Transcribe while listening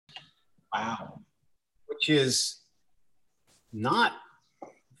Wow. which is not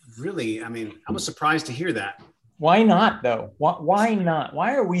really, I mean, I was surprised to hear that. Why not though? Why not?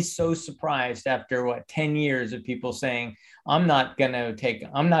 Why are we so surprised after 10 years of people saying, I'm not going to bid,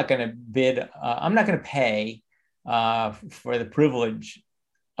 I'm not going to pay for the privilege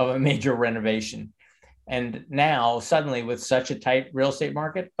of a major renovation. And now suddenly with such a tight real estate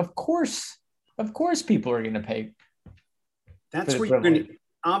market, of course people are going to pay. That's where you're going to,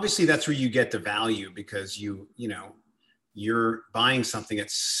 obviously that's where you get the value, because you're buying something at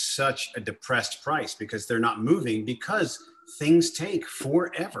such a depressed price because they're not moving, because things take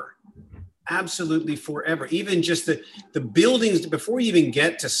forever, absolutely forever. Even just the buildings, before you even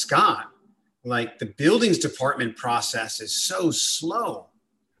get to Scott, like the buildings department process is so slow,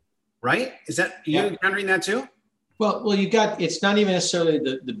 right? Is that, you encountering that too? Well, you've got, it's not even necessarily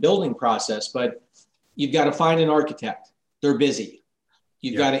the building process, but you've got to find an architect. They're busy.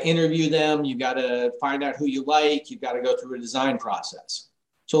 You've got to interview them. You've got to find out who you like. You've got to go through a design process.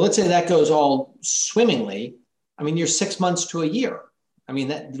 So let's say that goes all swimmingly. I mean, you're 6 months to a year. I mean,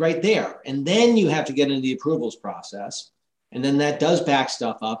 that right there. And then you have to get into the approvals process. And then that does back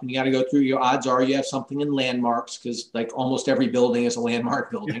stuff up. And you got to go through, your odds are you have something in landmarks, because like almost every building is a landmark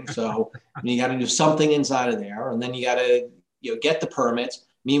building. So you got to do something inside of there. And then you got to get the permits.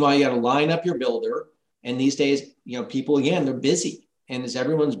 Meanwhile, you got to line up your builder. And these days, people, again, they're busy. And as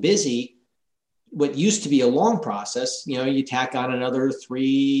everyone's busy, what used to be a long process, you tack on another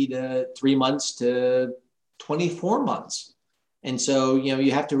 3 months to 24 months. And so,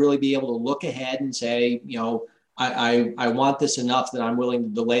 you have to really be able to look ahead and say, I want this enough that I'm willing to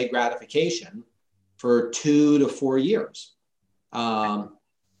delay gratification for 2 to 4 years.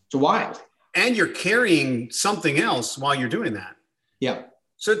 It's wild. And you're carrying something else while you're doing that. Yeah.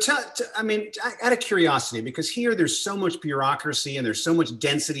 So I mean, out of curiosity, because here there's so much bureaucracy and there's so much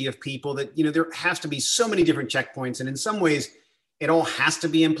density of people that, there has to be so many different checkpoints. And in some ways it all has to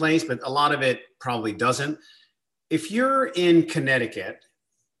be in place, but a lot of it probably doesn't. If you're in Connecticut,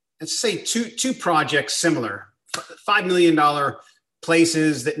 let's say two projects similar, $5 million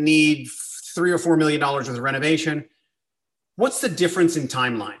places that need $3 or $4 million worth of renovation, what's the difference in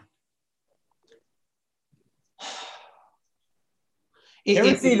timeline?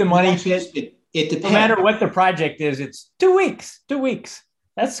 See the money fit. It depends. No matter what the project is, it's 2 weeks. 2 weeks.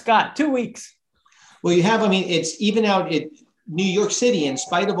 That's Scott. 2 weeks. Well, it's even out in New York City, in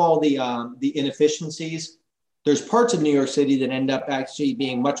spite of all the inefficiencies, there's parts of New York City that end up actually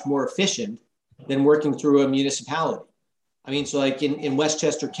being much more efficient than working through a municipality. I mean, so like in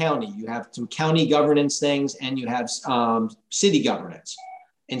Westchester County, you have some county governance things and you have city governance.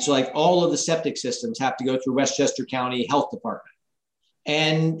 And so like all of the septic systems have to go through Westchester County Health Department.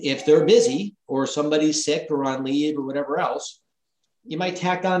 And if they're busy or somebody's sick or on leave or whatever else, you might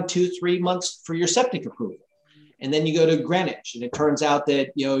tack on 2-3 months for your septic approval. And then you go to Greenwich, and it turns out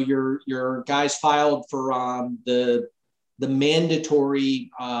that your guys filed for the mandatory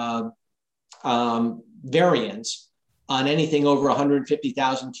variance on anything over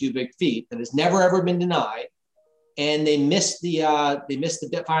 150,000 cubic feet that has never ever been denied, and they missed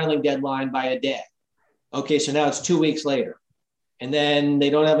the filing deadline by a day. Okay, so now it's 2 weeks later. And then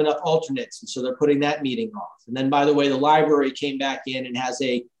they don't have enough alternates. And so they're putting that meeting off. And then, by the way, the library came back in and has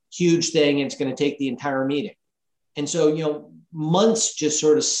a huge thing, and it's going to take the entire meeting. And so, months just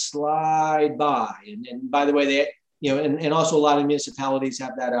sort of slide by. And by the way, they, and also a lot of municipalities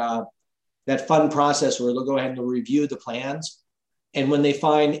have that fun process where they'll go ahead and they'll review the plans. And when they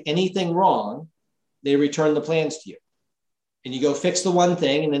find anything wrong, they return the plans to you. And you go fix the one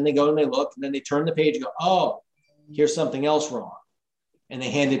thing, and then they go and they look, and then they turn the page and go, oh, here's something else wrong. And they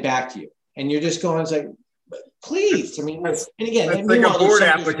hand it back to you. And you're just going, it's like, please. I mean, and again, that's like a board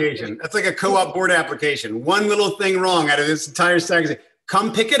application. That's like a co-op board application. One little thing wrong out of this entire stack.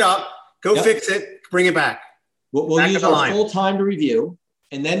 Come pick it up, go fix it, bring it back. We'll use our full time to review,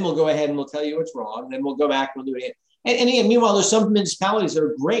 and then we'll go ahead and we'll tell you what's wrong. And then we'll go back and we'll do it again. And again, meanwhile, there's some municipalities that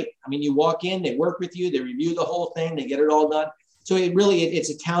are great. I mean, you walk in, they work with you, they review the whole thing, they get it all done. So it's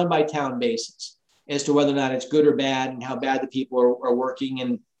a town by town basis as to whether or not it's good or bad and how bad the people are working.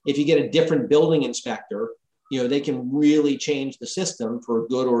 And if you get a different building inspector, they can really change the system for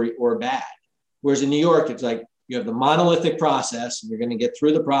good or bad. Whereas in New York, it's like you have the monolithic process, and you're going to get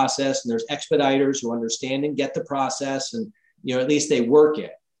through the process, and there's expediters who understand and get the process, and at least they work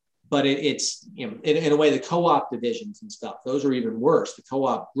it. But it's in a way, the co-op divisions and stuff, those are even worse. The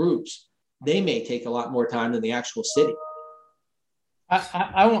co-op groups, they may take a lot more time than the actual city.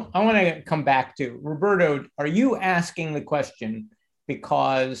 I want to come back to Roberto. Are you asking the question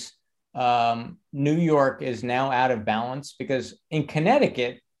because New York is now out of balance? Because in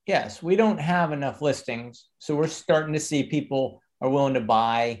Connecticut, yes, we don't have enough listings. So we're starting to see people are willing to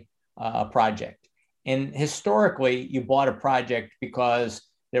buy a project. And historically, you bought a project because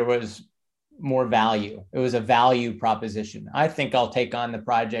there was more value. It was a value proposition. I think I'll take on the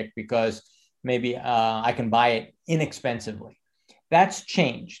project because maybe I can buy it inexpensively. That's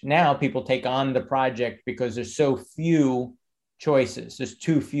changed. Now people take on the project because there's so few choices. There's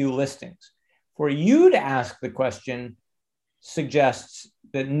too few listings. For you to ask the question suggests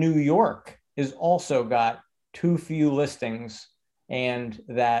that New York has also got too few listings and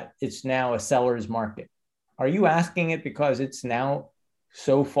that it's now a seller's market. Are you asking it because it's now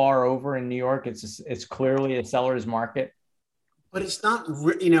so far over in New York? It's clearly a seller's market. But it's not,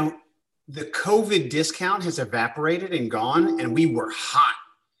 the COVID discount has evaporated and gone, and we were hot,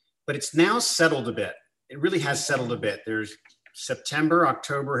 but it's now settled a bit. It really has settled a bit. There's September,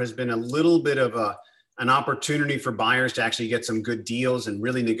 October has been a little bit of an opportunity for buyers to actually get some good deals and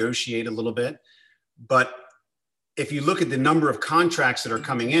really negotiate a little bit. But if you look at the number of contracts that are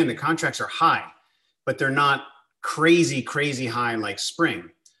coming in, the contracts are high, but they're not crazy high like spring.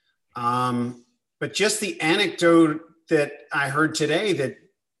 But just the anecdote that I heard today that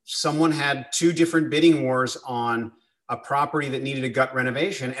someone had 2 different bidding wars on a property that needed a gut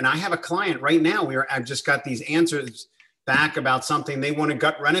renovation. And I have a client right now I've just got these answers back about something they want to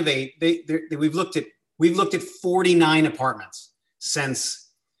gut renovate. We've looked at 49 apartments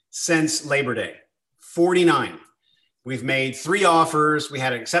since Labor Day, 49. We've made 3 offers. We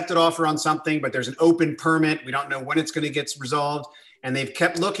had an accepted offer on something, but there's an open permit. We don't know when it's going to get resolved. And they've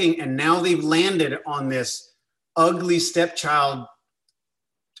kept looking, and now they've landed on this ugly stepchild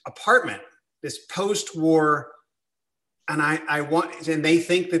apartment, this post-war. And and they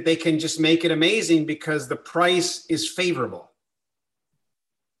think that they can just make it amazing because the price is favorable.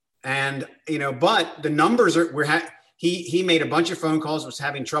 And, but the numbers are, he made a bunch of phone calls, was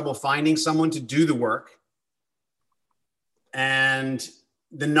having trouble finding someone to do the work. And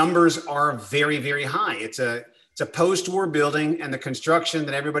the numbers are very, very high. It's a post-war building, and the construction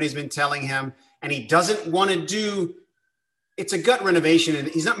that everybody's been telling him, and he doesn't want to do, it's a gut renovation, and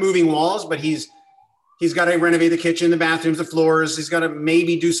he's not moving walls, but he's got to renovate the kitchen, the bathrooms, the floors. He's got to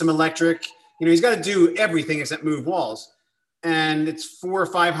maybe do some electric. He's got to do everything except move walls. And it's $400 or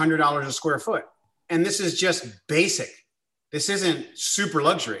 $500 a square foot. And this is just basic. This isn't super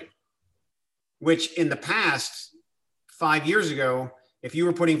luxury, which in the past, 5 years ago, if you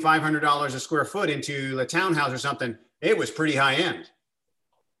were putting $500 a square foot into a townhouse or something, it was pretty high end.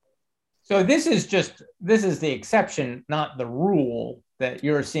 So this is the exception, not the rule, that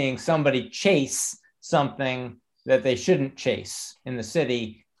you're seeing somebody chase something that they shouldn't chase in the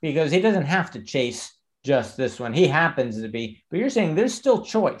city, because he doesn't have to chase just this one. He happens to be, but you're saying there's still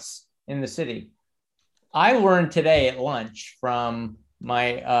choice in the city. I learned today at lunch from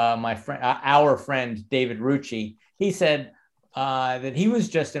our friend David Rucci. He said that he was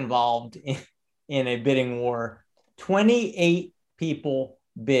just involved in a bidding war. 28 people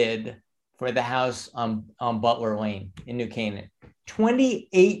bid for the house on Butler Lane in New Canaan.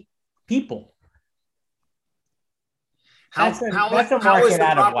 28 people. That's a market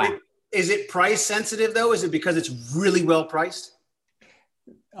out of whack. Is it price sensitive though? Is it because it's really well priced?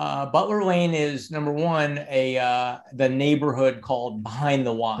 Butler Lane is, number one, the neighborhood called Behind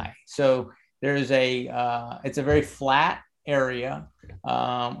the Y. So there's it's a very flat area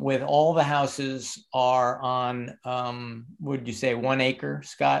with all the houses are on, would you say 1 acre,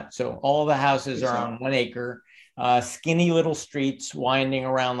 Scott? So all the houses are on 1 acre, skinny little streets winding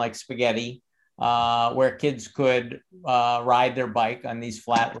around like spaghetti, where kids could ride their bike on these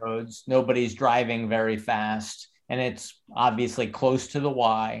flat roads. Nobody's driving very fast. And it's obviously close to the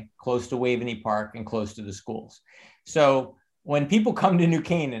Y, close to Waveney Park, and close to the schools. So when people come to New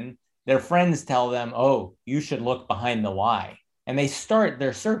Canaan, their friends tell them, oh, you should look behind the Y. And they start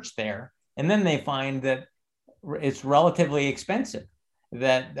their search there. And then they find that it's relatively expensive,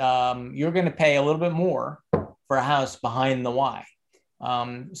 that you're going to pay a little bit more for a house behind the Y.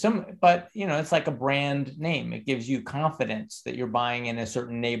 But it's like a brand name. It gives you confidence that you're buying in a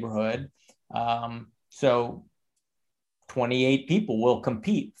certain neighborhood. So 28 people will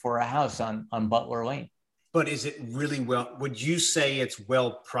compete for a house on Butler Lane. But is it really would you say it's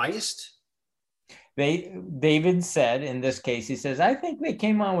well priced? David said in this case, he says, I think they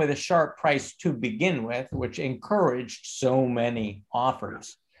came on with a sharp price to begin with, which encouraged so many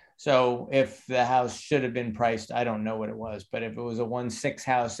offers. So if the house should have been priced, I don't know what it was, but if it was a 1.6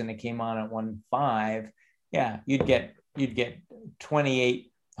 house and it came on at 1.5, yeah, you'd get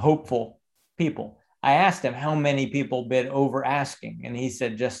 28 hopeful people. I asked him how many people bid over asking, and he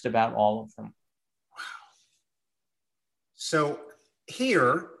said just about all of them. Wow. So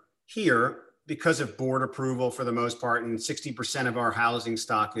here, because of board approval for the most part, and 60% of our housing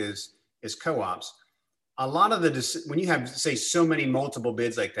stock is co-ops. A lot of when you have, say, so many multiple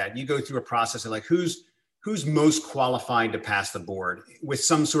bids like that, you go through a process of like, who's most qualified to pass the board with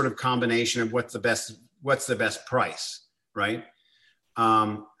some sort of combination of what's the best price, right?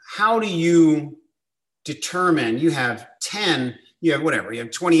 How do you determine, you have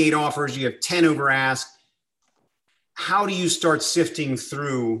 28 offers, you have 10 over ask. How do you start sifting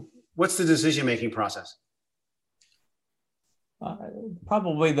through? What's the decision-making process?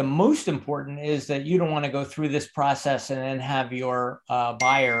 Probably the most important is that you don't want to go through this process and then have your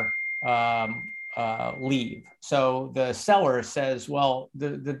buyer leave. So the seller says, well,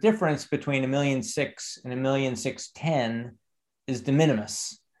 the difference between $1.6 million and $1.610 million is de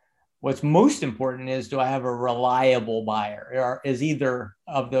minimis. What's most important is, do I have a reliable buyer? Or is either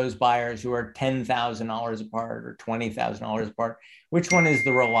of those buyers who are $10,000 apart or $20,000 apart, which one is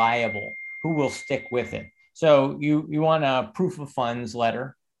the reliable? Who will stick with it? So you want a proof of funds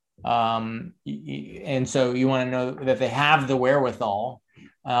letter. And so you want to know that they have the wherewithal.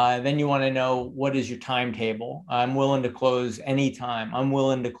 Then you want to know, what is your timetable? I'm willing to close anytime. I'm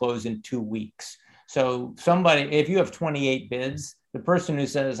willing to close in 2 weeks. So if you have 28 bids, the person who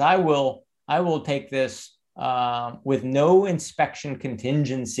says, I will take this with no inspection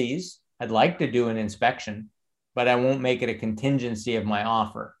contingencies. I'd like to do an inspection, but I won't make it a contingency of my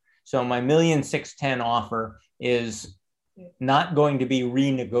offer. So my $1.610 million offer is not going to be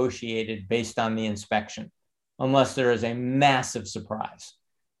renegotiated based on the inspection, unless there is a massive surprise.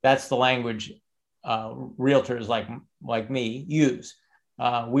 That's the language realtors like me use.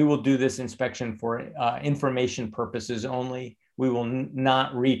 We will do this inspection for information purposes only. We will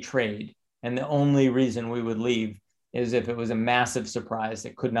not retrade. And the only reason we would leave is if it was a massive surprise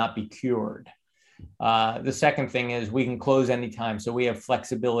that could not be cured. The second thing is, we can close anytime. So we have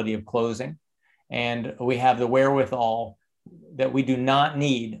flexibility of closing, and we have the wherewithal that we do not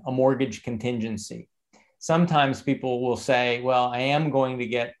need a mortgage contingency. Sometimes people will say, well, I am going to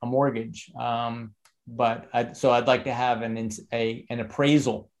get a mortgage, but I'd like to have an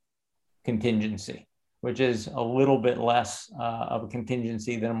appraisal contingency, which is a little bit less of a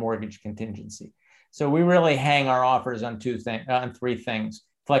contingency than a mortgage contingency. So we really hang our offers on three things: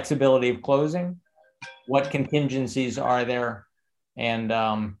 flexibility of closing, what contingencies are there, and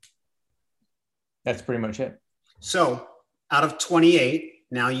that's pretty much it. So out of 28,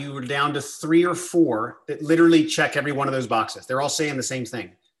 now you were down to 3 or 4 that literally check every one of those boxes. They're all saying the same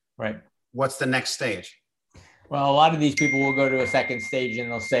thing. Right. What's the next stage? Well, a lot of these people will go to a second stage,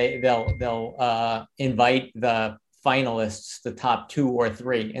 and they'll invite the finalists, the top 2 or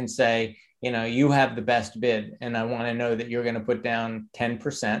 3, and say, you have the best bid, and I want to know that you're going to put down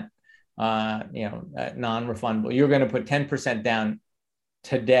 10%, non-refundable. You're going to put 10% down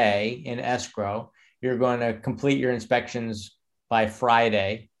today in escrow. You're going to complete your inspections by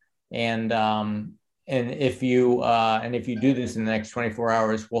Friday, and if you do this in the next 24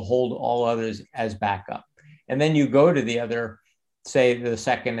 hours, we'll hold all others as backup. And then you go to the other, say the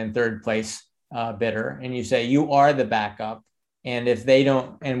second and third place bidder, and you say, you are the backup. And if they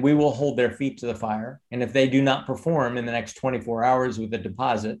don't, and we will hold their feet to the fire. And if they do not perform in the next 24 hours with a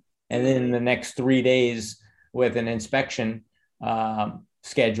deposit, and then in the next 3 days with an inspection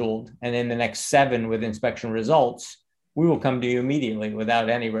scheduled, and in the next 7 with inspection results, we will come to you immediately without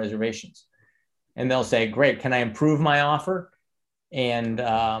any reservations. And they'll say, great, can I improve my offer? And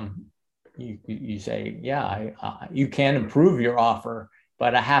you say, yeah, you can improve your offer,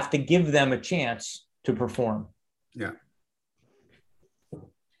 but I have to give them a chance to perform. Yeah. I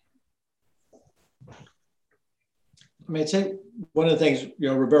mean, I'd say one of the things,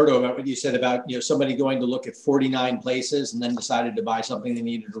 Roberto, about what you said about, somebody going to look at 49 places and then decided to buy something they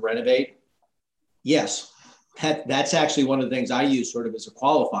needed to renovate. Yes, that's actually one of the things I use sort of as a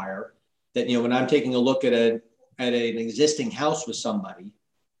qualifier, that, when I'm taking a look at an existing house with somebody,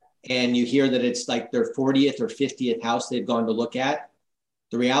 and you hear that it's like their 40th or 50th house they've gone to look at,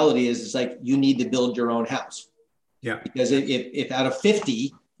 the reality is it's like, you need to build your own house. Yeah. Because if out of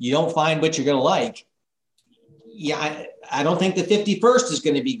 50, you don't find what you're going to like, I don't think the 51st is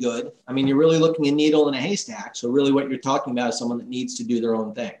going to be good. I mean, you're really looking a needle in a haystack. So really what you're talking about is someone that needs to do their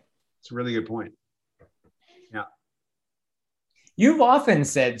own thing. It's a really good point. Yeah. You've often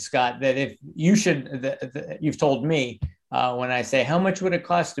said, Scott, that if you should, you've told me, when I say, how much would it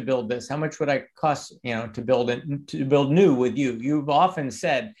cost to build this? How much would it cost, to build new with you? You've often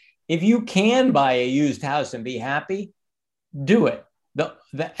said, if you can buy a used house and be happy, do it.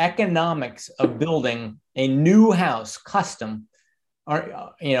 The economics of building a new house custom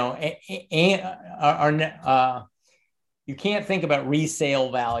are you can't think about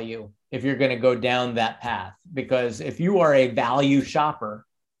resale value if you're going to go down that path, because if you are a value shopper,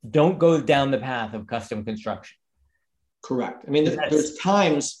 don't go down the path of custom construction. Correct. I mean, there's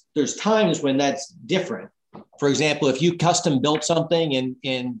times when that's different. For example, if you custom built something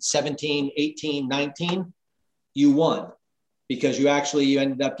in 17, 18, 19, you won, because you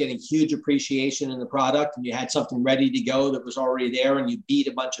ended up getting huge appreciation in the product, and you had something ready to go that was already there, and you beat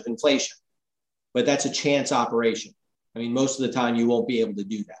a bunch of inflation. But that's a chance operation. I mean, most of the time you won't be able to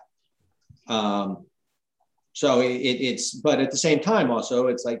do that. So but at the same time also,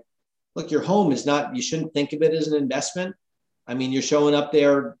 it's like, look, your home is not, you shouldn't think of it as an investment. I mean, you're showing up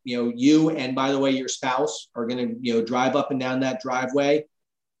there, you, and by the way, your spouse are going to, drive up and down that driveway,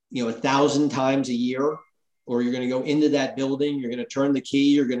 1,000 times a year, or you're going to go into that building, you're going to turn the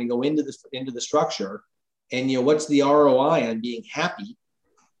key, you're going to go into the structure. And, what's the ROI on being happy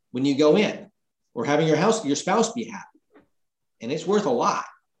when you go in, or having your spouse be happy? And it's worth a lot.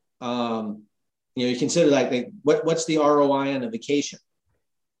 You consider like what's the ROI on a vacation?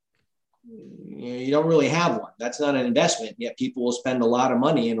 You don't really have one. That's not an investment, yet people will spend a lot of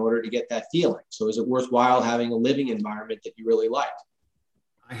money in order to get that feeling. So is it worthwhile having a living environment that you really like?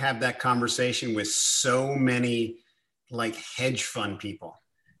 I have that conversation with so many like hedge fund people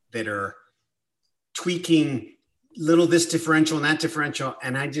that are tweaking little this differential and that differential.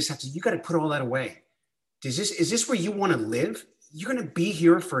 And I just have to, you got to put all that away. Is this where you want to live? You're going to be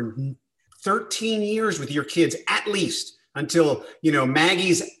here for 13 years with your kids, at least until,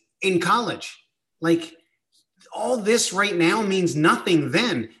 Maggie's in college. Like, all this right now means nothing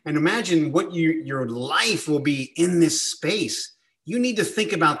then. And imagine what your life will be in this space. You need to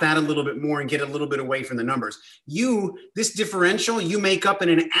think about that a little bit more and get a little bit away from the numbers. This differential, you make up in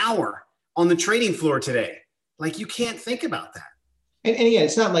an hour on the trading floor today. Like, you can't think about that. And again,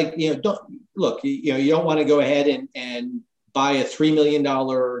 it's not like, you don't want to go ahead and buy a $3 million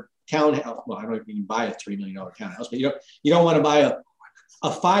townhouse. Well, I don't know if you can buy a $3 million townhouse, but you don't want to buy a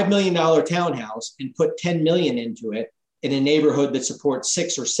 $5 million townhouse and put 10 million into it in a neighborhood that supports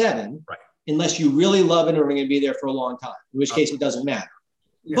 6 or 7, right, unless you really love it and are going to be there for a long time, in which case it doesn't matter.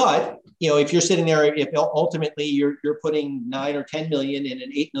 Yeah. But, if you're sitting there, if ultimately you're putting 9 or 10 million in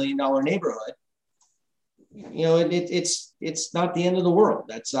an $8 million neighborhood, it's not the end of the world.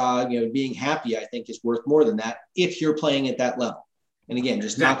 That's, being happy, I think, is worth more than that if you're playing at that level. And again,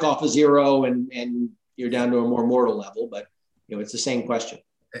 just knock off a zero and you're down to a more mortal level, but it's the same question.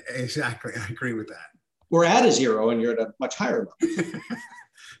 Exactly. I agree with that. We're at a zero and you're at a much higher level.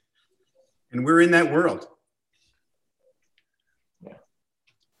 And we're in that world. Yeah.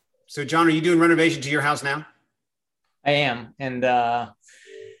 So John, are you doing renovation to your house now? I am. And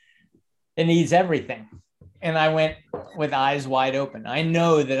it needs everything. And I went with eyes wide open. I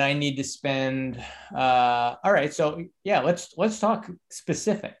know that I need to spend, all right. So yeah, let's talk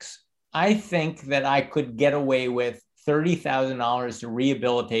specifics. I think that I could get away with $30,000 to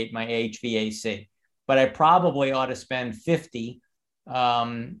rehabilitate my HVAC, but I probably ought to spend $50,000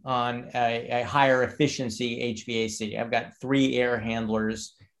 on a higher efficiency HVAC. I've got 3 air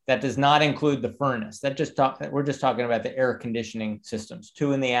handlers. That does not include the furnace. We're just talking about the air conditioning systems,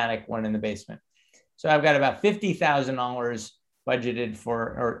 2 in the attic, 1 in the basement. So I've got about $50,000 budgeted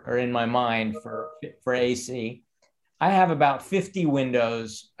for, or in my mind for AC. I have about 50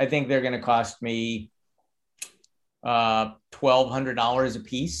 windows. I think they're going to cost me $1,200 a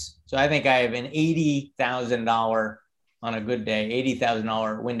piece. So I think I have an $80,000 on a good day,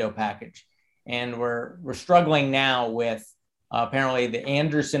 $80,000 window package. And we're struggling now with apparently the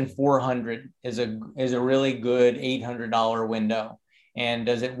Anderson 400 is a really good $800 window. And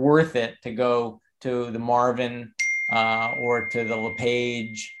is it worth it to go to the Marvin or to the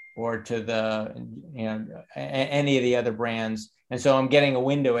LePage or to the, any of the other brands? And so I'm getting a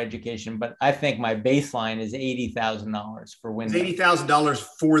window education, but I think my baseline is $80,000 for window. $80,000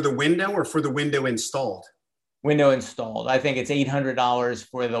 for the window or for the window installed? Window installed. I think it's $800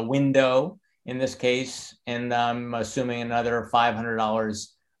 for the window in this case, and I'm assuming another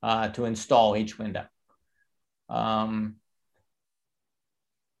 $500 to install each window.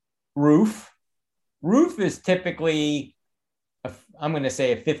 Roof is typically, I'm going to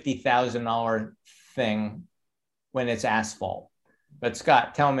say a $50,000 thing when it's asphalt. But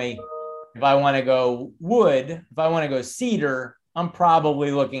Scott, tell me, if I want to go wood, if I want to go cedar, I'm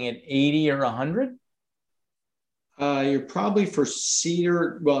probably looking at 80 or 100. You're probably for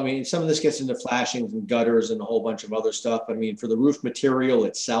cedar. Well, I mean, some of this gets into flashings and gutters and a whole bunch of other stuff. I mean, for the roof material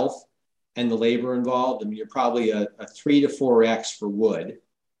itself and the labor involved, I mean, you're probably a 3 to 4X for wood.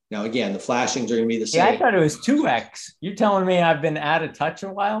 Now, again, the flashings are going to be the same. Yeah, I thought it was 2X. You're telling me I've been out of touch a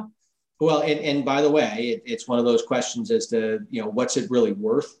while? Well, and by the way, it's one of those questions as to, what's it really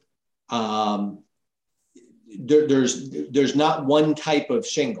worth? Um, there's not one type of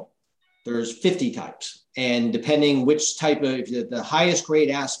shingle. There's 50 types. And depending which type of, the highest grade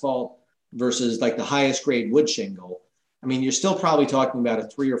asphalt versus like the highest grade wood shingle, I mean, you're still probably talking about a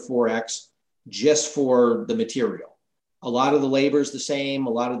 3 or 4x just for the material. A lot of the labor is the same. A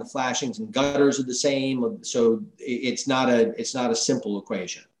lot of the flashings and gutters are the same. So it's not a simple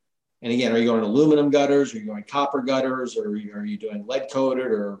equation. And again, are you going aluminum gutters? Are you going copper gutters? Or are you doing lead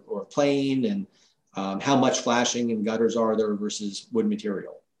coated or plain? And how much flashing and gutters are there versus wood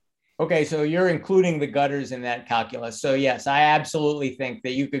material? Okay, so you're including the gutters in that calculus. So yes, I absolutely think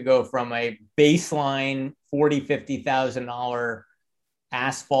that you could go from a baseline $40,000-$50,000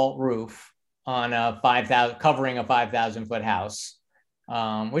 asphalt roof on a 5,000, covering a 5,000 foot house,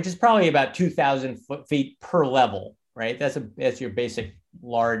 which is probably about 2,000 feet per level, right? That's your basic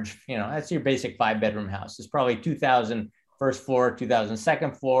large, that's your basic 5-bedroom house. It's probably 2,000 first floor, 2,000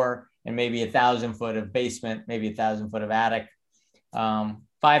 second floor, and maybe 1,000 foot of basement, maybe 1,000 foot of attic.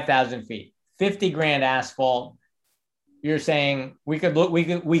 5,000 feet, 50 grand asphalt. You're saying we could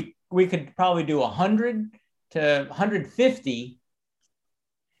probably do 100 to 150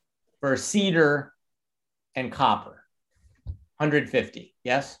 for cedar and copper. 150,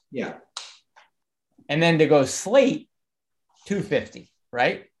 yes? Yeah. And then to go slate, 250,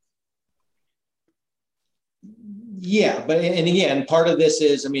 right? Yeah, but and again, part of this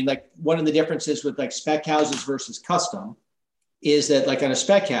is, I mean, like one of the differences with like spec houses versus custom is that like on a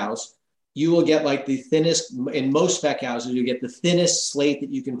spec house, you will get like the thinnest, in most spec houses, you get the thinnest slate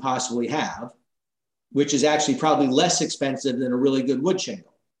that you can possibly have, which is actually probably less expensive than a really good wood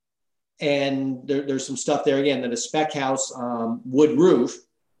shingle. And there's some stuff there again that a spec house wood roof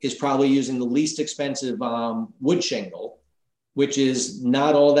is probably using the least expensive wood shingle, which is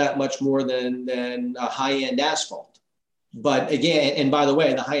not all that much more than a high-end asphalt. But again, and by the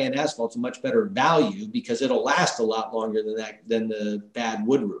way, the high-end asphalt's a much better value because it'll last a lot longer than the bad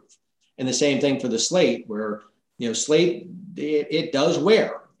wood roof. And the same thing for the slate, where slate it does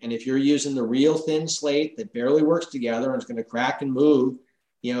wear. And if you're using the real thin slate that barely works together and it's going to crack and move,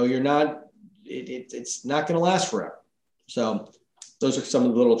 it's not going to last forever. So those are some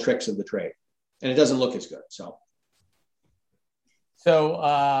of the little tricks of the trade, and it doesn't look as good. So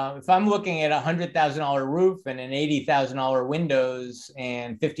if I'm looking at $100,000 roof and an $80,000 windows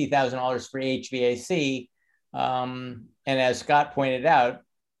and $50,000 for HVAC, and as Scott pointed out,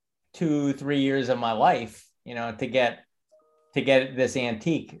 2-3 years of my life, to get this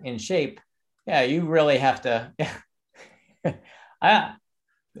antique in shape, yeah, you really have to.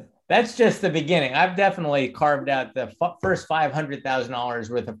 That's just the beginning. I've definitely carved out the first $500,000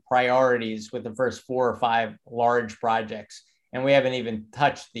 worth of priorities with the first 4 or 5 large projects. And we haven't even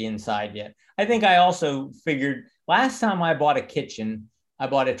touched the inside yet. I think I also figured last time I bought a kitchen, I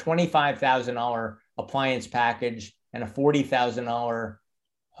bought a $25,000 appliance package and a $40,000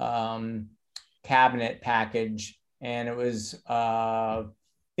 cabinet package. And it was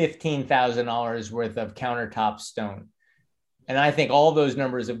 $15,000 worth of countertop stone. And I think all those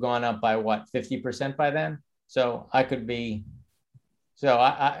numbers have gone up by 50% by then. So it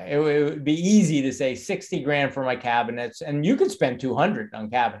would be easy to say 60 grand for my cabinets, and you could spend 200 on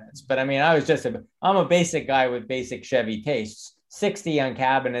cabinets. But I mean, I'm a basic guy with basic Chevy tastes. 60 on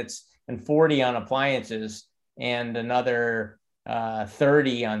cabinets and 40 on appliances and another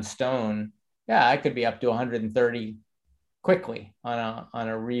 30 on stone. Yeah, I could be up to 130 quickly on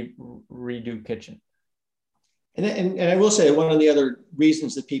a redo kitchen. And I will say one of the other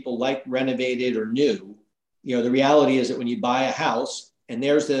reasons that people like renovated or new, the reality is that when you buy a house and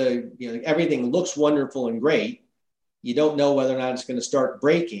there's everything looks wonderful and great, you don't know whether or not it's going to start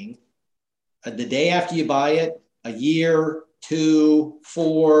breaking the day after you buy it, a year, 2,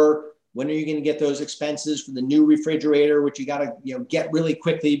 4. When are you going to get those expenses for the new refrigerator, which you got to get really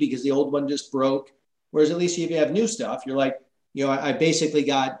quickly because the old one just broke? Whereas at least if you have new stuff, you're like, I basically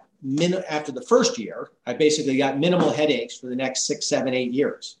got after the first year, I basically got minimal headaches for the next 6, 7, 8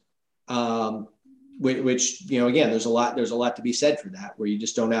 years. Which again, there's a lot to be said for that, where you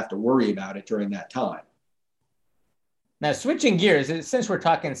just don't have to worry about it during that time. Now, switching gears, since we're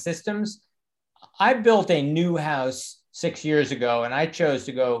talking systems, I built a new house 6 years ago, and I chose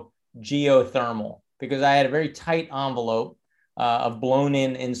to go geothermal because I had a very tight envelope of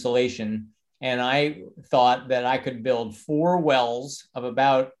blown-in insulation, and I thought that I could build 4 wells of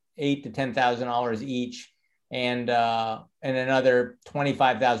about $8,000 to $10,000 each, and another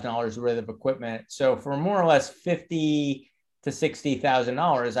 $25,000 worth of equipment. So for more or less $50,000 to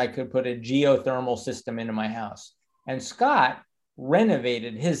 $60,000, I could put a geothermal system into my house. And Scott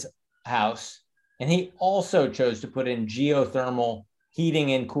renovated his house, and he also chose to put in geothermal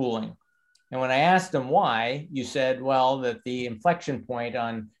heating and cooling. And when I asked him why, you said, well, that the inflection point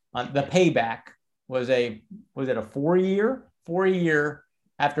on the payback was it a 4 year,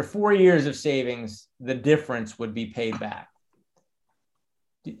 after 4 years of savings, the difference would be paid back.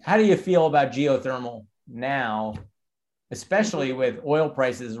 How do you feel about geothermal now, especially with oil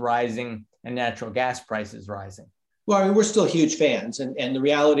prices rising and natural gas prices rising? Well, I mean, we're still huge fans. And the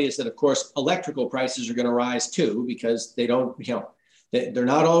reality is that, of course, electrical prices are going to rise too, because they don't, they're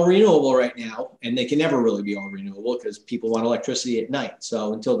not all renewable right now, and they can never really be all renewable because people want electricity at night.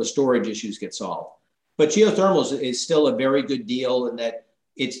 So until the storage issues get solved. But geothermal is still a very good deal in that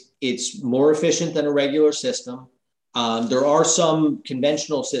it's more efficient than a regular system. There are some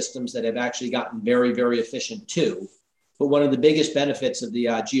conventional systems that have actually gotten very, very efficient too. But one of the biggest benefits of the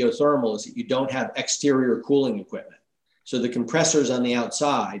geothermal is that you don't have exterior cooling equipment. So the compressors on the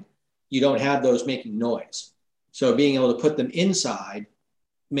outside, you don't have those making noise. So being able to put them inside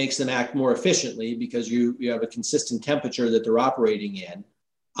makes them act more efficiently because you have a consistent temperature that they're operating in.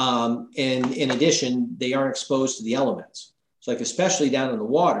 And in addition, they aren't exposed to the elements. So like especially down in the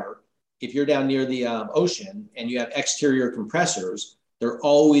water, if you're down near the ocean and you have exterior compressors, they're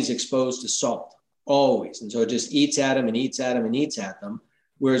always exposed to salt, always. And so it just eats at them and eats at them and eats at them.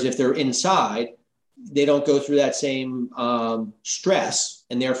 Whereas if they're inside, they don't go through that same stress,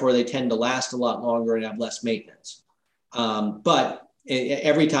 and therefore they tend to last a lot longer and have less maintenance. But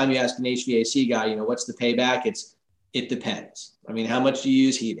every time you ask an HVAC guy, what's the payback? It depends. I mean, how much do you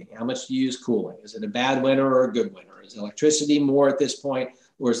use heating? How much do you use cooling? Is it a bad winter or a good winter? Is electricity more at this point,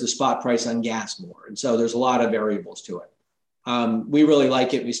 or is the spot price on gas more? And so there's a lot of variables to it. We really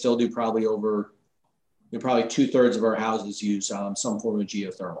like it. We still do probably over, probably 2/3 of our houses use some form of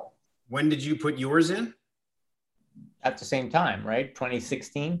geothermal. When did you put yours in? At the same time, right?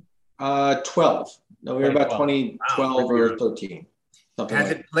 2016? 12. No, we were about 2012 or 13.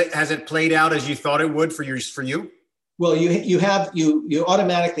 Has it played out as you thought it would for you? Well, you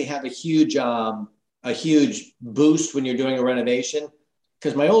automatically have a huge boost when you're doing a renovation,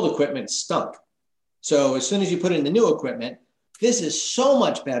 because my old equipment stunk. So as soon as you put in the new equipment, this is so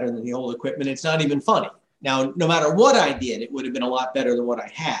much better than the old equipment. It's not even funny. Now, no matter what I did, it would have been a lot better than what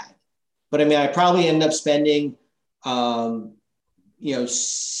I had. But I mean, I probably ended up spending, I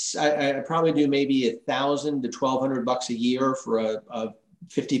probably do maybe $1,000 to $1,200 a year for a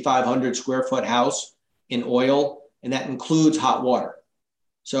 5,500 square foot house in oil, and that includes hot water.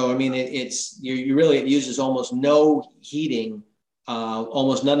 So I mean, it uses almost no heating,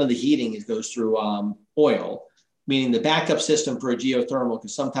 almost none of the heating goes through oil, meaning the backup system for a geothermal,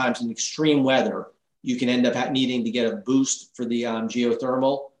 because sometimes in extreme weather you can end up needing to get a boost for the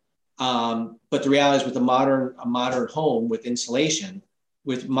geothermal. But the reality is, with a modern home with insulation,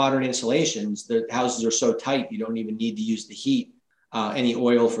 with modern insulations, the houses are so tight you don't even need to use the heat, any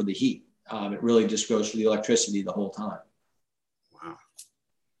oil for the heat. It really just goes for the electricity the whole time. Wow,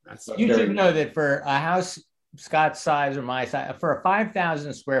 you should know that for a house Scott's size or my size, for a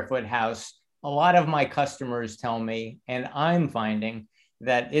 5,000 square foot house, a lot of my customers tell me, and I'm finding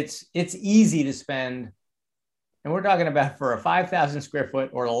that it's easy to spend. And we're talking about for a 5,000 square foot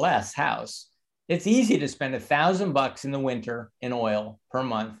or less house, it's easy to spend $1,000 in the winter in oil per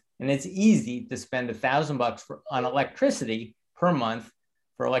month. And it's easy to spend $1,000 on electricity per month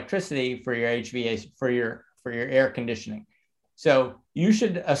for electricity for your HVAC, for your air conditioning. So you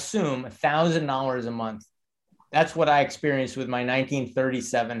should assume $1,000 a month. That's what I experienced with my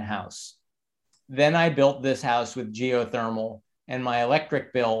 1937 house. Then I built this house with geothermal, and my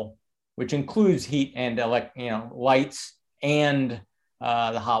electric bill, which includes heat and lights and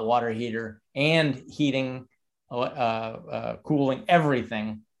the hot water heater and heating, cooling,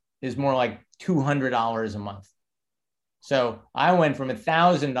 everything, is more like $200 a month. So I went from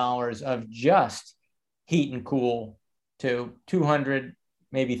 $1,000 of just heat and cool to $200,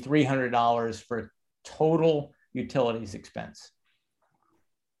 maybe $300 for total utilities expense.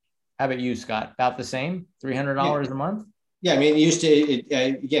 How about you, Scott? About the same, $300 a month? Yeah, I mean, it used to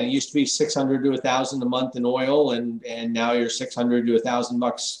be $600 to $1,000 a month in oil, and now you're $600 to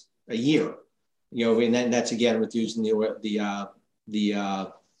 $1,000 a year. And then that's again with using the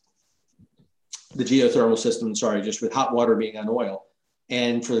geothermal system. Sorry, just with hot water being on oil.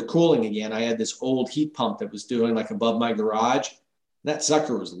 And for the cooling, again, I had this old heat pump that was doing like above my garage. That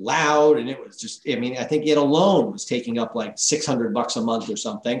sucker was loud, and it was just, I mean, I think it alone was taking up like $600 a month or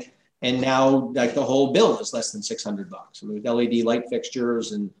something. And now like the whole bill is less than $600. I mean, with LED light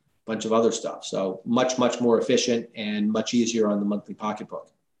fixtures and a bunch of other stuff. So much, much more efficient and much easier on the monthly pocketbook.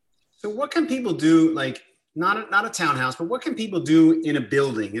 So what can people do? Like, not a townhouse, but what can people do in a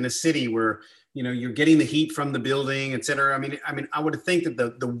building, in a city where, you know, you're getting the heat from the building, et cetera? I mean, I would think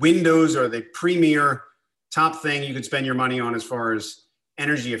that the windows are the premier top thing you could spend your money on as far as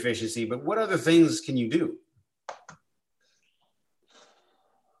energy efficiency, but what other things can you do?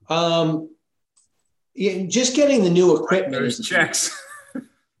 Yeah, just getting the new equipment. There's checks.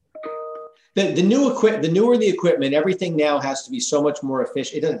 The newer the equipment, everything now has to be so much more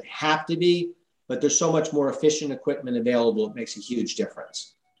efficient. It doesn't have to be, but there's so much more efficient equipment available. It makes a huge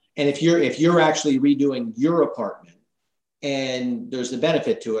difference. And if you're actually redoing your apartment, and there's the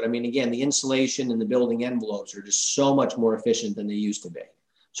benefit to it. I mean, again, the insulation and the building envelopes are just so much more efficient than they used to be.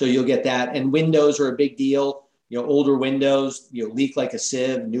 So you'll get that. And windows are a big deal. You know, older windows, you know, leak like a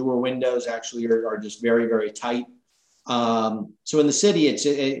sieve. Newer windows actually are just very, very tight. So in the city, it's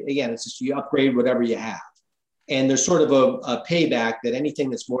just you upgrade whatever you have. And there's sort of a payback that anything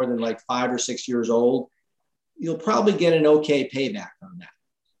that's more than like 5 or 6 years old, you'll probably get an okay payback on that.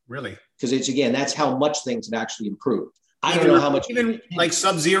 Really? Because that's how much things have actually improved. I don't know how much. Even like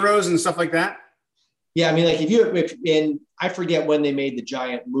Sub-Zeros and stuff like that? Yeah, I mean, like and I forget when they made the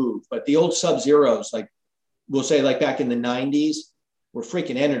giant move, but the old Sub-Zeros, like we'll say like back in the 90s, were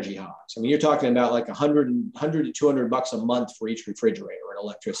freaking energy hogs. I mean, you're talking about like $100 to $200 a month for each refrigerator and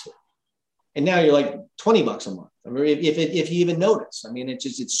electricity. And now you're like $20 a month. I mean, if you even notice, I mean,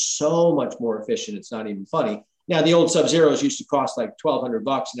 it's so much more efficient. It's not even funny. Now the old Sub-Zeros used to cost like $1,200,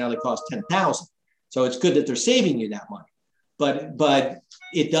 and now they cost $10,000. So it's good that they're saving you that money, but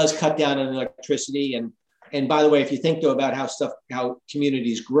it does cut down on electricity. And by the way, if you think though about how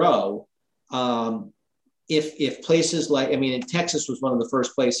communities grow, if places like, I mean, in Texas was one of the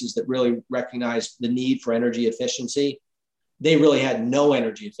first places that really recognized the need for energy efficiency. They really had no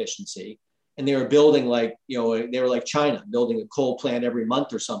energy efficiency. And they were building like, you know, they were like China, building a coal plant every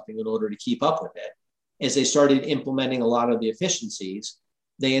month or something in order to keep up with it. As they started implementing a lot of the efficiencies,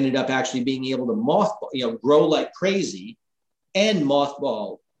 they ended up actually being able to grow like crazy and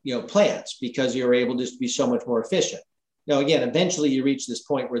mothball, plants, because you're able just to be so much more efficient. Now, again, eventually you reach this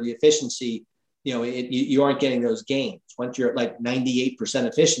point where the efficiency, you aren't getting those gains. Once you're at like 98%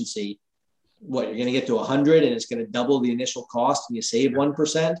 efficiency, you're going to get to 100 and it's going to double the initial cost and you save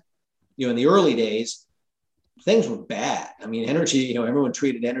 1%. In the early days, things were bad. I mean, energy, everyone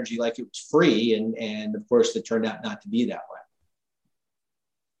treated energy like it was free. And of course, it turned out not to be that way.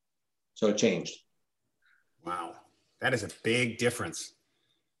 So it changed. Wow. That is a big difference.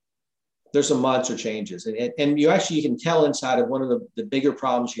 There's some monster changes. And you can tell inside of one of the bigger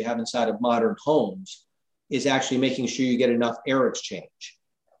problems you have inside of modern homes is actually making sure you get enough air exchange.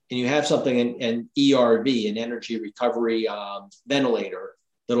 And you have something, an ERV, an energy recovery ventilator,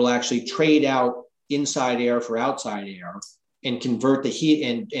 that'll actually trade out inside air for outside air and convert the heat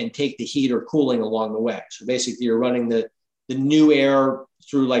and take the heat or cooling along the way. So basically you're running the new air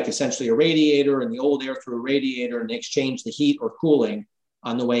through like essentially a radiator and the old air through a radiator, and exchange the heat or cooling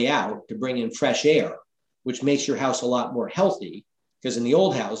on the way out to bring in fresh air, which makes your house a lot more healthy, because in the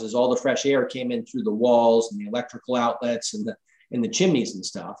old houses, all the fresh air came in through the walls and the electrical outlets and the chimneys and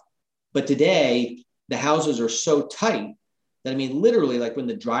stuff. But today the houses are so tight that, I mean, literally, like when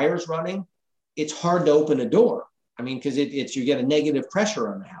the dryer's running, it's hard to open a door. I mean, because you get a negative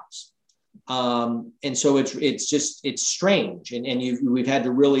pressure on the house. And so it's strange. And we've had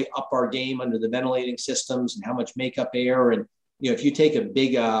to really up our game under the ventilating systems and how much makeup air. And, if you take a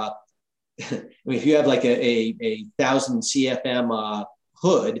big, if you have like a 1,000 CFM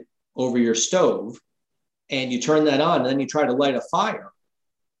hood over your stove and you turn that on and then you try to light a fire.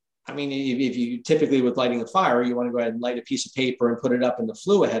 I mean, if you typically with lighting a fire, you want to go ahead and light a piece of paper and put it up in the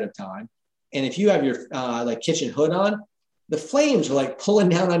flue ahead of time. And if you have your like kitchen hood on, the flames are like pulling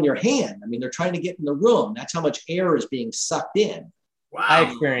down on your hand. I mean, they're trying to get in the room. That's how much air is being sucked in. Wow. I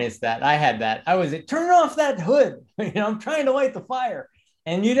experienced that. I had that. Turn off that hood. I'm trying to light the fire.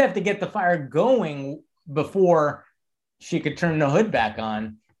 And you'd have to get the fire going before she could turn the hood back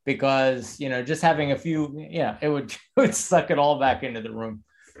on, because, just having a few, it would suck it all back into the room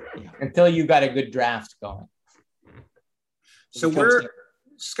until you got a good draft going. So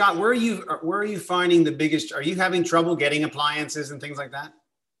Scott, where are you finding the biggest, are you having trouble getting appliances and things like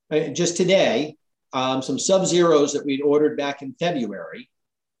that? Just today, some Sub-Zeros that we'd ordered back in February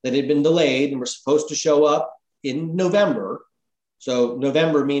that had been delayed and were supposed to show up in November. So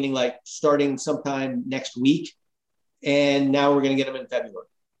November meaning like starting sometime next week. And now we're going to get them in February.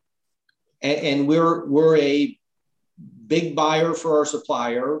 And we're a big buyer for our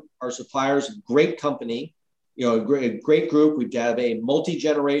supplier. Our supplier's a great company, a great group. We have a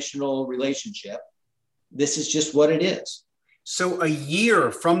multi-generational relationship. This is just what it is. So a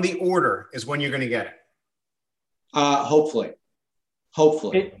year from the order is when you're going to get it. Hopefully.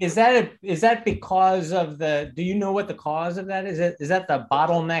 Hopefully. Is that because of do you know what the cause of that is? Is that the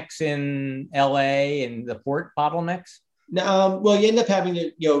bottlenecks in LA and the port bottlenecks? Well, you end up having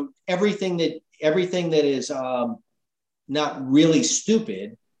to, everything that is not really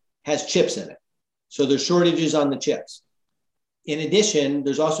stupid has chips in it. So there's shortages on the chips. In addition,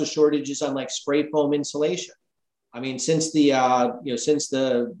 there's also shortages on like spray foam insulation. I mean, since the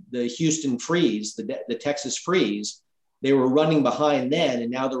Houston freeze, the Texas freeze, they were running behind then,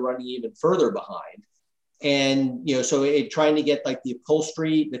 and now they're running even further behind. And so trying to get like the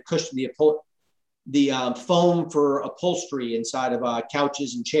upholstery, the cushion, the foam for upholstery inside of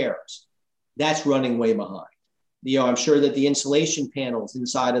couches and chairs, that's running way behind. I'm sure that the insulation panels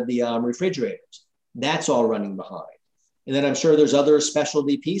inside of the refrigerators, that's all running behind. And then I'm sure there's other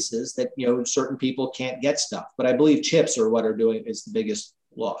specialty pieces that, certain people can't get stuff. But I believe chips are what are doing is the biggest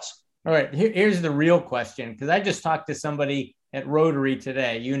loss. All right. Here's the real question, because I just talked to somebody at Rotary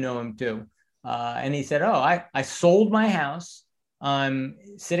today. You know him too. And he said, I sold my house. I'm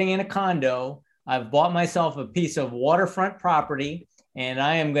sitting in a condo. I've bought myself a piece of waterfront property, and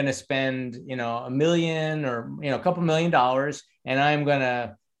I am going to spend, $1 million or, a couple $1 million. And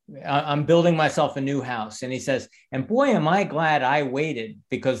I'm building myself a new house. And he says, and boy, am I glad I waited,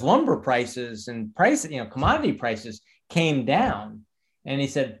 because lumber prices and commodity prices came down. And he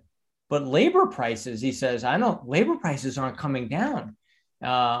said, but labor prices, he says, labor prices aren't coming down.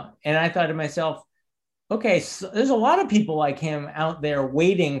 And I thought to myself, okay, so there's a lot of people like him out there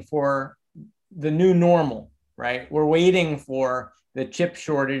waiting for the new normal, right? We're waiting for the chip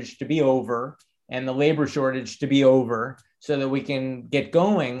shortage to be over and the labor shortage to be over, so that we can get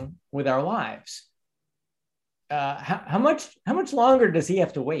going with our lives. How much longer does he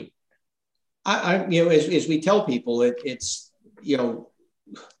have to wait? As we tell people, it's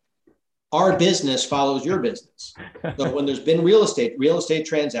our business follows your business. So when there's been real estate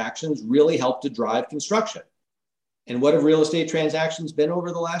transactions really help to drive construction. And what have real estate transactions been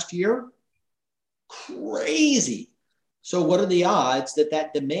over the last year? Crazy. So what are the odds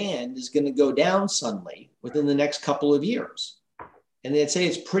that demand is going to go down suddenly within the next couple of years? And they'd say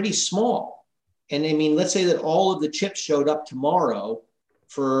it's pretty small. And I mean, let's say that all of the chips showed up tomorrow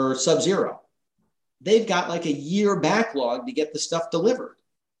for Sub-Zero. They've got like a year backlog to get the stuff delivered.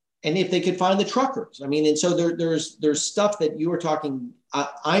 And if they could find the truckers, I mean, and so there's stuff that you were talking,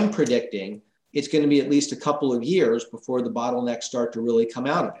 I'm predicting it's going to be at least a couple of years before the bottlenecks start to really come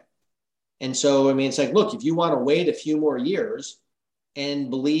out of it. And so, I mean, it's like, look, if you want to wait a few more years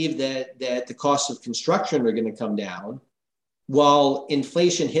and believe that the costs of construction are going to come down, while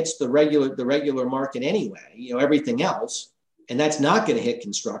inflation hits the regular market anyway, everything else, and that's not going to hit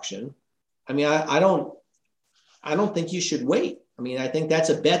construction. I mean, I don't think you should wait. I mean, I think that's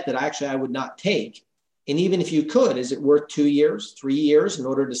a bet that I would not take. And even if you could, is it worth 2 years, 3 years in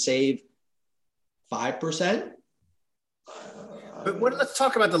order to save 5%? But let's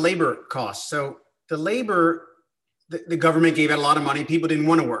talk about the labor costs. So the labor, the government gave out a lot of money. People didn't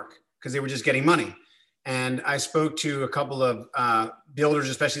want to work because they were just getting money. And I spoke to a couple of builders,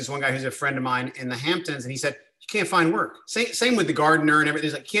 especially this one guy who's a friend of mine in the Hamptons, and he said, you can't find work. Same with the gardener and everything.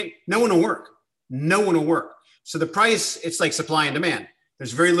 It's like, no one will work. No one will work. So the price, it's like supply and demand.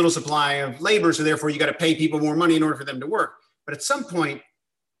 There's very little supply of labor, so therefore you got to pay people more money in order for them to work. But at some point,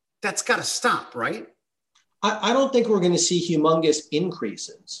 that's got to stop, right? I don't think we're going to see humongous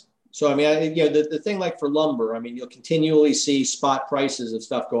increases. So, I mean, the thing like for lumber, I mean, you'll continually see spot prices of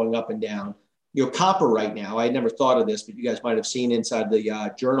stuff going up and down. Copper right now, I never thought of this, but you guys might have seen inside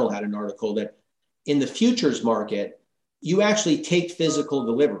the Journal had an article that in the futures market, you actually take physical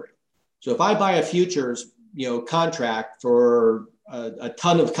delivery. So if I buy a futures, contract for a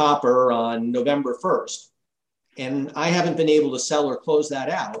ton of copper on November 1st, and I haven't been able to sell or close that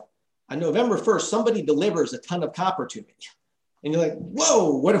out, on November 1st, somebody delivers a ton of copper to me. And you're like,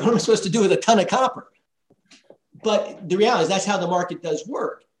 whoa, what am I supposed to do with a ton of copper? But the reality is that's how the market does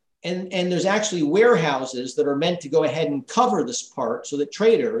work. And there's actually warehouses that are meant to go ahead and cover this part so that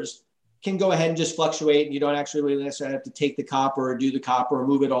traders can go ahead and just fluctuate. And you don't actually really necessarily have to take the copper or do the copper or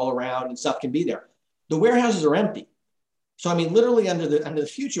move it all around, and stuff can be there. The warehouses are empty. So, I mean, literally under the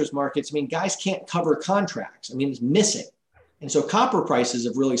futures markets, I mean, guys can't cover contracts. I mean, it's missing. And so copper prices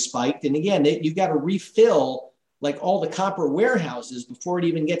have really spiked. And again, you've got to refill like all the copper warehouses before it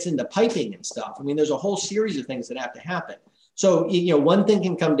even gets into piping and stuff. I mean, there's a whole series of things that have to happen. So, one thing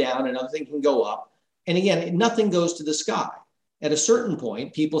can come down, another thing can go up. And again, nothing goes to the sky. At a certain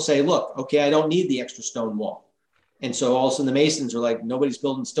point, people say, look, okay, I don't need the extra stone wall. And so all of a sudden the masons are like, nobody's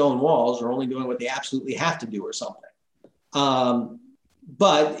building stone walls, or only doing what they absolutely have to do or something.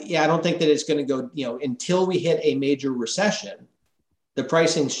 But yeah, I don't think that it's going to go, until we hit a major recession, the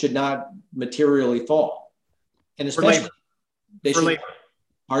pricing should not materially fall. And especially for labor.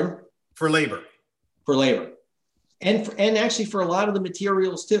 Pardon? For labor. For labor. And actually for a lot of the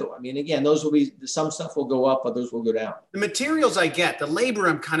materials too. I mean, again, those will be, some stuff will go up, others will go down. The materials I get, the labor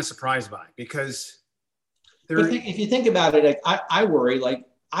I'm kind of surprised by, because if you think about it, I worry, like,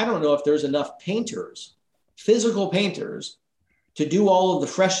 I don't know if there's enough painters, physical painters, to do all of the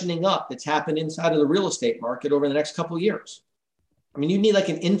freshening up that's happened inside of the real estate market over the next couple of years. I mean, you need like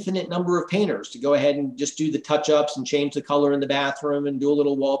an infinite number of painters to go ahead and just do the touch-ups and change the color in the bathroom and do a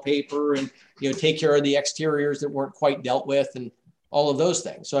little wallpaper and, take care of the exteriors that weren't quite dealt with and all of those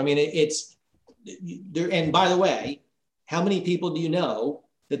things. So, I mean, it's there. And by the way, how many people do you know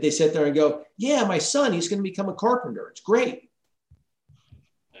that they sit there and go, yeah, my son, he's going to become a carpenter. It's great.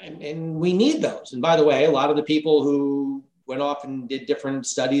 And we need those. And by the way, a lot of the people who went off and did different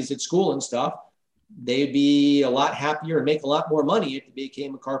studies at school and stuff, they'd be a lot happier and make a lot more money if they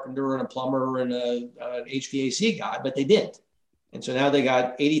became a carpenter and a plumber and an HVAC guy, but they didn't. And so now they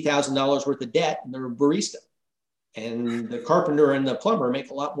got $80,000 worth of debt and they're a barista. And the carpenter and the plumber make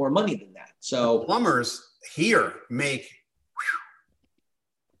a lot more money than that. So the plumbers here make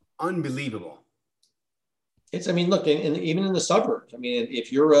unbelievable. I mean, look, even in the suburbs, I mean,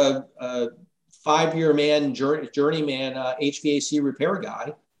 if you're a 5-year man, journeyman HVAC repair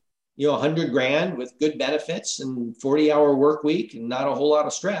guy, $100,000 with good benefits and 40-hour work week and not a whole lot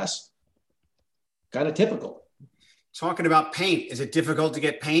of stress, kind of typical. Talking about paint, is it difficult to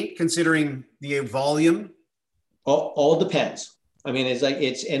get paint considering the volume? All depends. I mean,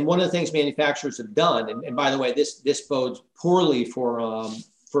 and one of the things manufacturers have done, and by the way, this bodes poorly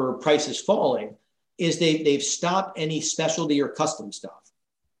for prices falling, is they've stopped any specialty or custom stuff.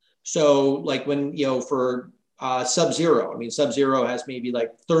 So like when, for Sub-Zero, I mean, Sub-Zero has maybe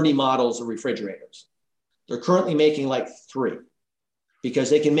like 30 models of refrigerators. They're currently making like 3 because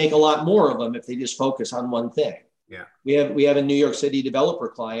they can make a lot more of them if they just focus on one thing. Yeah. We have a New York City developer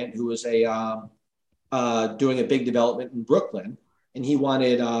client who was doing a big development in Brooklyn, and he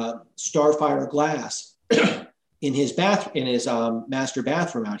wanted Starfire glass in his master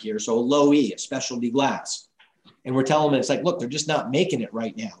bathroom out here. So low E, a specialty glass. And we're telling them, it's like, look, they're just not making it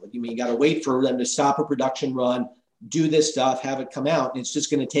right now. Like, you got to wait for them to stop a production run, do this stuff, have it come out. And it's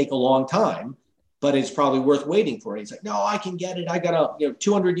just going to take a long time, but it's probably worth waiting for. And he's like, no, I can get it. I got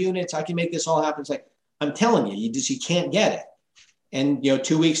 200 units. I can make this all happen. It's like, I'm telling you, you can't get it. And,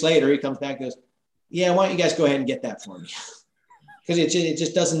 2 weeks later, he comes back and goes, yeah, why don't you guys go ahead and get that for me? Because it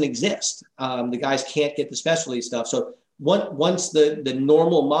just doesn't exist. The guys can't get the specialty stuff. So once the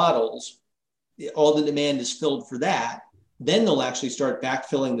normal models, all the demand is filled for that, then they'll actually start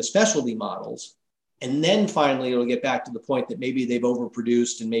backfilling the specialty models. And then finally, it'll get back to the point that maybe they've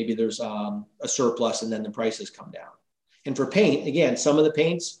overproduced and maybe there's a surplus and then the prices come down. And for paint, again, some of the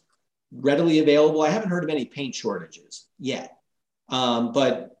paints readily available. I haven't heard of any paint shortages yet.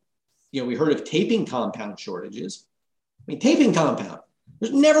 But, we heard of taping compound shortages. I mean, taping compound.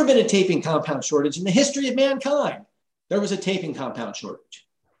 There's never been a taping compound shortage in the history of mankind. There was a taping compound shortage.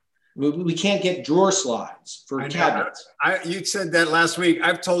 We can't get drawer slides for cabinets. You said that last week.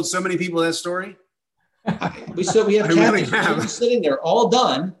 I've told so many people that story. We have cabinets sitting there all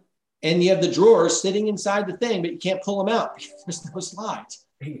done, and you have the drawers sitting inside the thing, but you can't pull them out because there's no slides.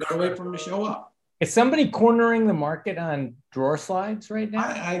 You gotta wait for them to show up. Is somebody cornering the market on drawer slides right now?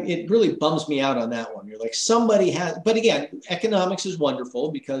 It really bums me out on that one. You're like, somebody has, but again, economics is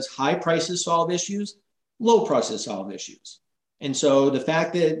wonderful because high prices solve issues, low prices solve issues. And so the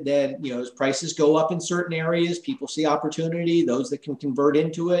fact that as prices go up in certain areas, people see opportunity, those that can convert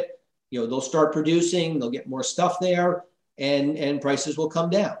into it, they'll start producing, they'll get more stuff there, and prices will come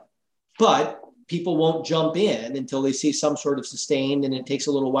down. But people won't jump in until they see some sort of sustained, and it takes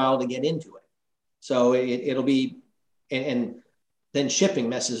a little while to get into it. So it'll be, and then shipping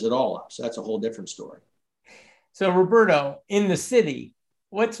messes it all up. So that's a whole different story. So Roberto, in the city,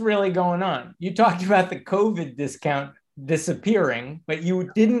 what's really going on? You talked about the COVID discount disappearing, but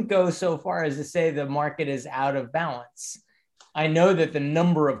you didn't go so far as to say the market is out of balance. I know that the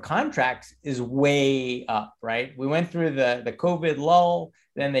number of contracts is way up, right? We went through the COVID lull,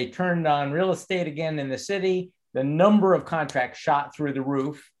 then they turned on real estate again in the city. The number of contracts shot through the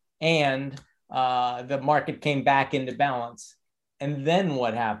roof, and the market came back into balance. And then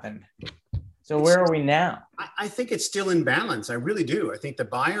what happened? So where are we now? I think it's still in balance. I really do. I think the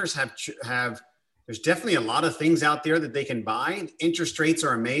buyers have there's definitely a lot of things out there that they can buy. Interest rates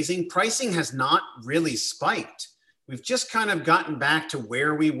are amazing. Pricing has not really spiked. We've just kind of gotten back to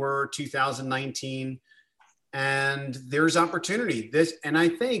where we were 2019. and there's opportunity. And I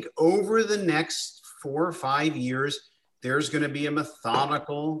think over the next 4 or 5 years, there's going to be a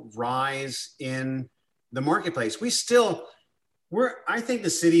methodical rise in the marketplace. I think the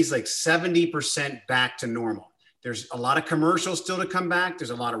city's like 70% back to normal. There's a lot of commercials still to come back. There's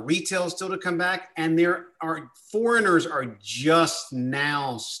a lot of retail still to come back. And foreigners are just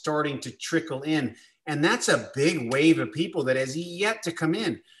now starting to trickle in. And that's a big wave of people that has yet to come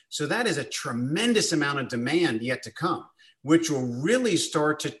in. So that is a tremendous amount of demand yet to come, which will really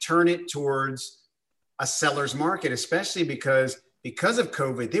start to turn it towards a seller's market, especially because of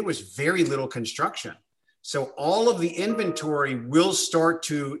COVID, there was very little construction. So all of the inventory will start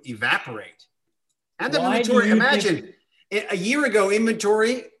to evaporate. And the inventory, imagine a year ago,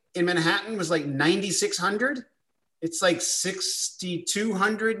 inventory in Manhattan was like 9,600. It's like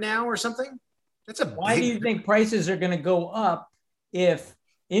 6,200 now or something. Why do you think prices are going to go up if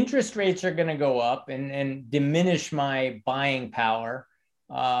interest rates are going to go up and diminish my buying power?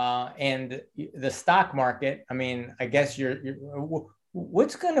 And the stock market, I mean, I guess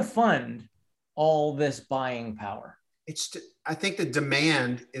what's going to fund all this buying power? I think the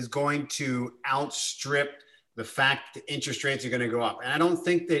demand is going to outstrip the fact that interest rates are going to go up. And I don't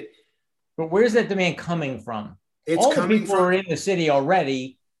think that. But where's that demand coming from? All the people who are in the city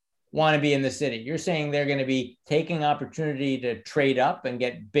already want to be in the city. You're saying they're going to be taking opportunity to trade up and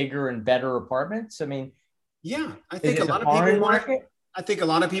get bigger and better apartments? I mean, yeah, I think a lot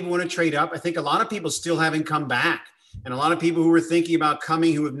of people want to trade up. I think a lot of people still haven't come back. And a lot of people who are thinking about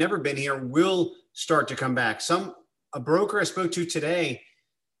coming who have never been here will start to come back. A broker I spoke to today,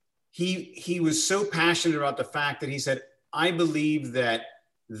 he was so passionate about the fact that he said, I believe that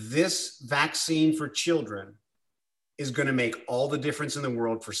this vaccine for children is going to make all the difference in the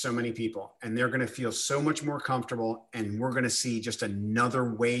world for so many people. And they're going to feel so much more comfortable. And we're going to see just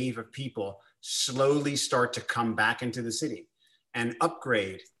another wave of people slowly start to come back into the city and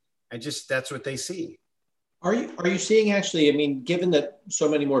upgrade. That's what they see. Are you seeing actually, I mean, given that so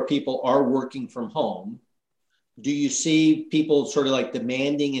many more people are working from home, do you see people sort of like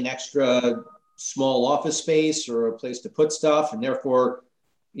demanding an extra small office space or a place to put stuff, and therefore,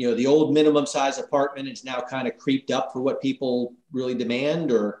 the old minimum size apartment is now kind of creeped up for what people really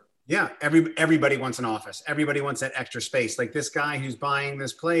demand? Or yeah, everybody wants an office. Everybody wants that extra space. Like this guy who's buying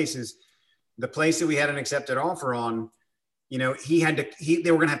this place is the place that we had an accepted offer on. They were going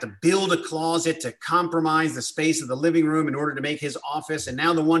to have to build a closet to compromise the space of the living room in order to make his office. And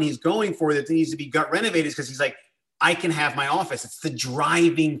now the one he's going for that needs to be gut renovated is because he's like, I can have my office. It's the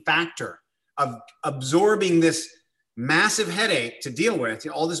driving factor of absorbing this massive headache to deal with,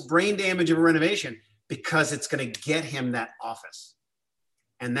 all this brain damage of a renovation, because it's going to get him that office.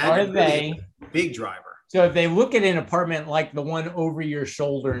 And that is a big driver. So if they look at an apartment like the one over your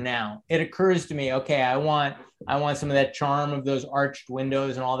shoulder now, it occurs to me, okay, I want some of that charm of those arched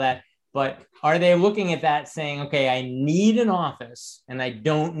windows and all that. But are they looking at that saying, okay, I need an office and I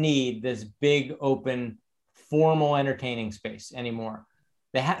don't need this big open formal entertaining space anymore?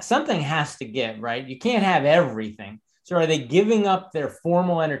 Something has to give, right? You can't have everything. So are they giving up their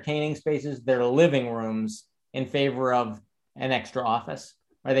formal entertaining spaces, their living rooms, in favor of an extra office?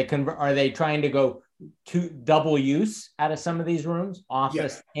 Are they trying to go to double use out of some of these rooms,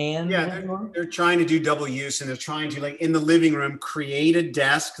 office and living room? They're trying to do double use, and they're trying to, like in the living room, create a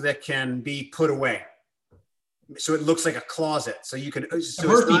desk that can be put away, so it looks like a closet. So you can a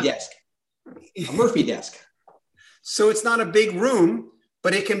Murphy desk. So it's not a big room,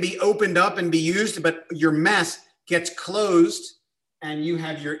 but it can be opened up and be used. But your mess gets closed, and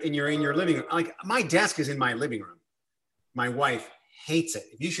you're in your living room. Like my desk is in my living room. My wife hates it.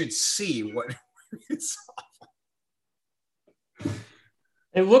 You should see what it's awful.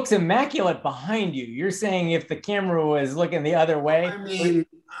 It looks immaculate behind you. You're saying if the camera was looking the other way? I mean,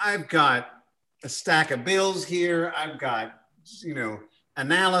 I've got a stack of bills here. I've got,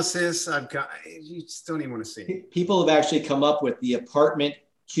 analysis. You just don't even want to see. People have actually come up with the apartment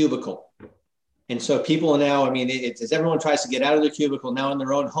cubicle. And so people now, as everyone tries to get out of their cubicle now in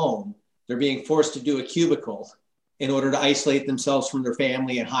their own home, they're being forced to do a cubicle in order to isolate themselves from their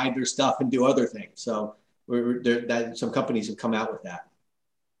family and hide their stuff and do other things. So some companies have come out with that.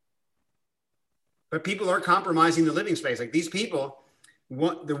 But people are compromising the living space. Like these people,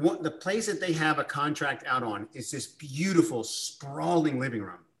 the place that they have a contract out on is this beautiful, sprawling living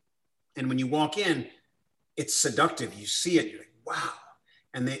room. And when you walk in, it's seductive. You see it, you're like, wow.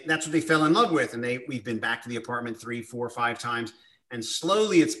 And that's what they fell in love with. And we've been back to the apartment 3, 4, 5 times. And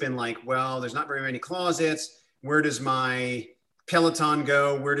slowly it's been like, well, there's not very many closets. Where does my Peloton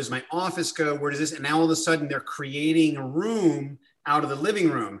go? Where does my office go? Where does this? And now all of a sudden they're creating a room out of the living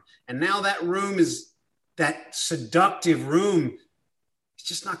room. And now that room is that seductive room is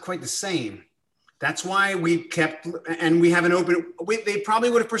just not quite the same. That's why we kept, and we have an open, they probably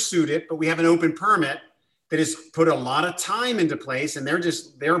would have pursued it, but we have an open permit that has put a lot of time into place, and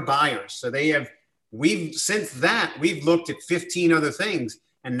they're buyers. So since that, we've looked at 15 other things,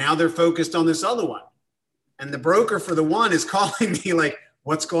 and now they're focused on this other one. And the broker for the one is calling me like,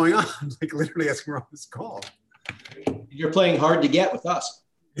 what's going on? Like literally asking where this call. You're playing hard to get with us.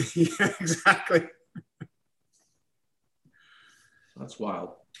 Yeah, exactly. That's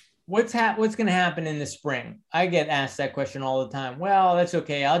wild. What's going to happen in the spring? I get asked that question all the time. Well, that's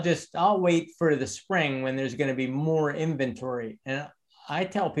okay. I'll wait for the spring when there's going to be more inventory. And I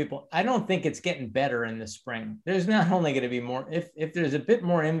tell people, I don't think it's getting better in the spring. There's not only going to be more, if there's a bit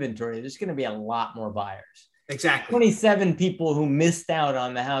more inventory, there's going to be a lot more buyers. Exactly. 27 people who missed out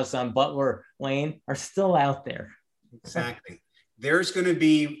on the house on Butler Lane are still out there. Exactly. There's going to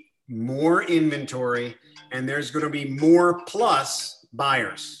be more inventory, and there's going to be more plus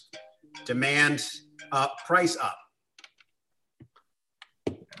buyers. Demand up, price up.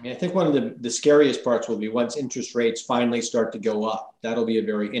 I mean, I think one of the scariest parts will be once interest rates finally start to go up. That'll be a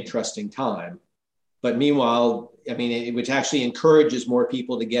very interesting time. But meanwhile, I mean, which actually encourages more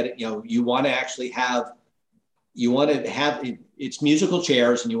people to get it. You know, you want to have it's musical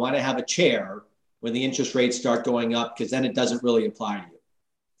chairs, and you want to have a chair when the interest rates start going up, because then it doesn't really apply to you.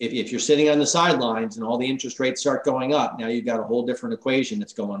 If you're sitting on the sidelines and all the interest rates start going up, now you've got a whole different equation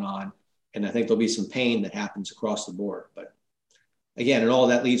that's going on. And I think there'll be some pain that happens across the board. But again, and all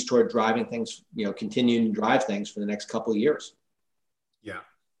that leads toward driving things, continuing to drive things for the next couple of years. Yeah.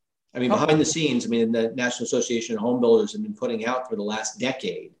 I mean, behind the scenes, I mean, the National Association of Home Builders have been putting out for the last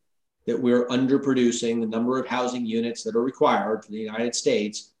decade that we're underproducing the number of housing units that are required for the United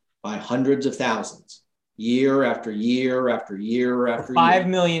States by hundreds of thousands, year after year after year after 5 year.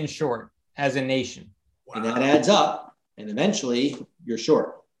 million short as a nation. Wow. And that adds up, and eventually you're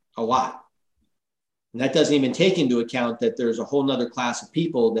short a lot. And that doesn't even take into account that there's a whole nother class of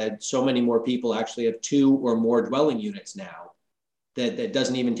people, that so many more people actually have 2 or more dwelling units now, that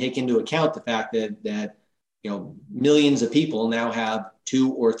doesn't even take into account the fact that millions of people now have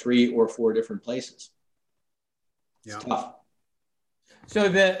 2 or 3 or 4 different places. It's tough. So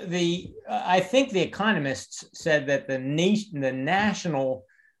I think the economists said that the national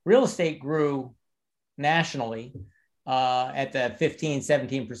real estate grew nationally at the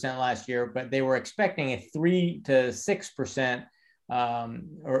 15-17% last year, but they were expecting a 3 to 6%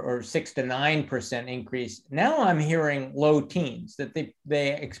 or 6 to 9% increase. Now I'm hearing low teens, that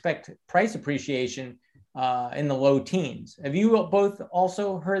they expect price appreciation in the low teens. Have you both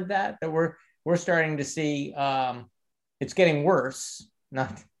also heard that we're starting to see it's getting worse,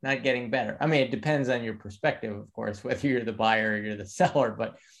 not getting better? I mean, it depends on your perspective, of course, whether you're the buyer or you're the seller,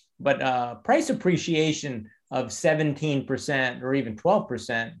 but price appreciation of 17% or even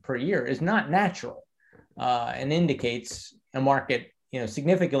 12% per year is not natural and indicates a market,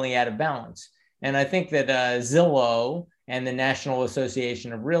 significantly out of balance. And I think that Zillow and the National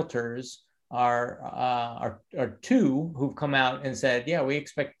Association of Realtors are two who've come out and said, yeah, we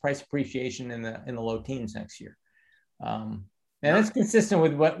expect price appreciation in the low teens next year. And that's consistent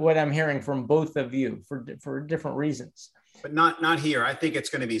with what I'm hearing from both of you for different reasons. But not here. I think it's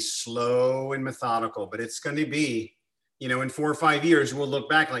going to be slow and methodical, but it's going to be, in 4 or 5 years, we'll look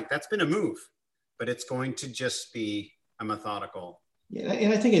back like that's been a move, but it's going to just be a methodical. Yeah,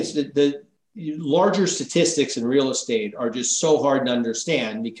 and I think it's the larger statistics in real estate are just so hard to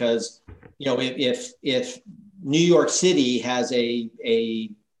understand, because, if New York City has a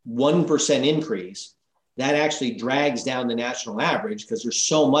 1% increase, that actually drags down the national average because there's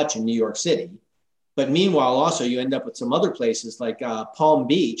so much in New York City. But meanwhile, also, you end up with some other places like Palm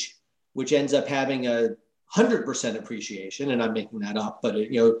Beach, which ends up having a 100% appreciation. And I'm making that up, but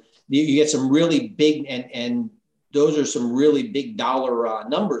you get some really big, and those are some really big dollar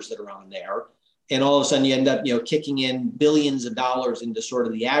numbers that are on there. And all of a sudden you end up, kicking in billions of dollars into sort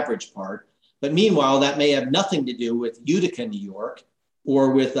of the average part. But meanwhile, that may have nothing to do with Utica, New York,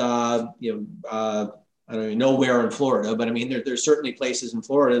 or with, I don't even know where in Florida, but I mean, there's certainly places in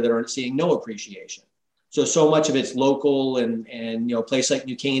Florida that are seeing no appreciation. So much of it's local, and a place like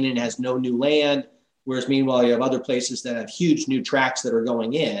New Canaan has no new land, whereas meanwhile, you have other places that have huge new tracts that are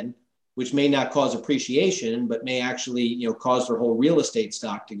going in, which may not cause appreciation, but may actually, cause their whole real estate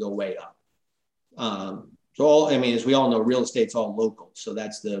stock to go way up. As we all know, real estate's all local. So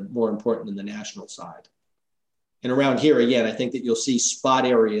that's the more important than the national side. And around here, again, I think that you'll see spot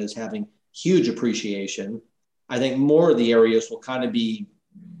areas having huge appreciation. I think more of the areas will kind of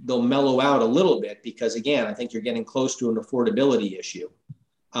they'll mellow out a little bit, because again, I think you're getting close to an affordability issue.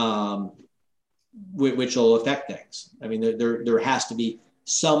 which will affect things. I mean, there has to be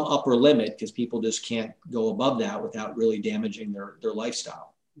some upper limit because people just can't go above that without really damaging their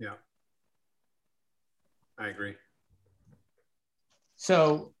lifestyle. Yeah, I agree.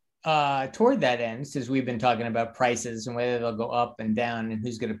 So toward that end, since we've been talking about prices and whether they'll go up and down and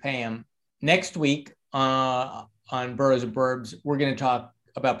who's going to pay them, next week on Boroughs and Burbs, we're going to talk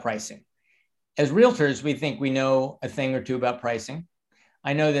about pricing. As realtors, we think we know a thing or two about pricing.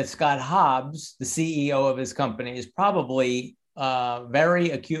 I know that Scott Hobbs, the CEO of his company, is probably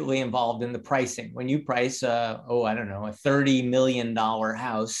very acutely involved in the pricing. When you price, a $30 million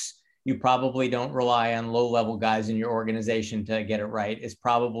house, you probably don't rely on low-level guys in your organization to get it right. It's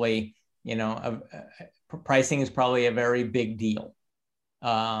probably, pricing is probably a very big deal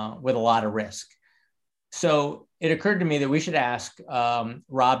with a lot of risk. So it occurred to me that we should ask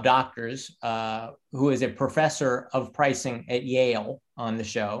Rob Doctors, who is a professor of pricing at Yale, on the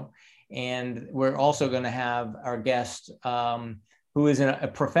show. And we're also going to have our guest, who is a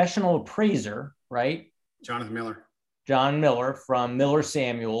professional appraiser, right? John Miller from Miller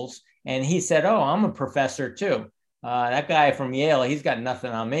Samuels. And he said, oh, I'm a professor too. That guy from Yale, he's got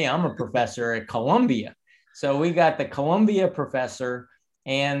nothing on me. I'm a professor at Columbia. So we got the Columbia professor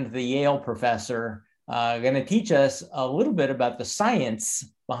and the Yale professor going to teach us a little bit about the science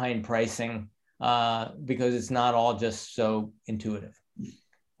behind pricing, because it's not all just so intuitive.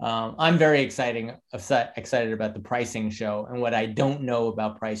 I'm very excited about the pricing show and what I don't know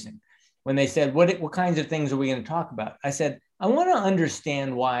about pricing. When they said, what kinds of things are we going to talk about? I said, I want to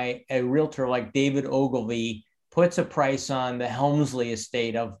understand why a realtor like David Ogilvy puts a price on the Helmsley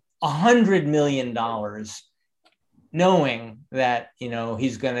estate of $100 million, knowing that,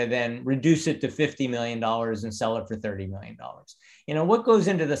 he's going to then reduce it to $50 million and sell it for $30 million. What goes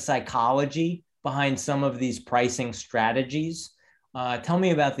into the psychology behind some of these pricing strategies? Tell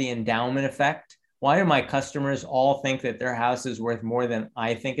me about the endowment effect. Why do my customers all think that their house is worth more than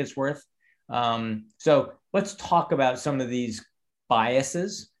I think it's worth? So let's talk about some of these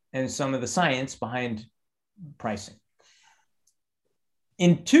biases and some of the science behind pricing.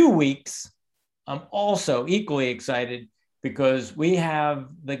 In 2 weeks, I'm also equally excited because we have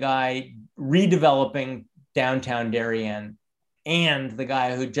the guy redeveloping downtown Darien and the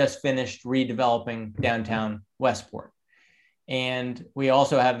guy who just finished redeveloping downtown Westport. And we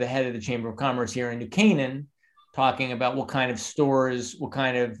also have the head of the Chamber of Commerce here in New Canaan talking about what kind of stores, what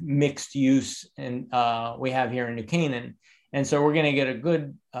kind of mixed use and we have here in New Canaan. And so we're going to get a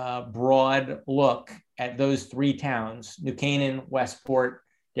good broad look at those three towns, New Canaan, Westport,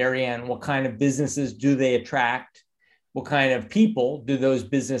 Darien. What kind of businesses do they attract? What kind of people do those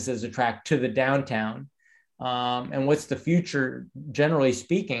businesses attract to the downtown? And what's the future, generally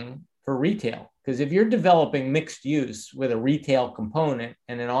speaking, for retail? Because if you're developing mixed use with a retail component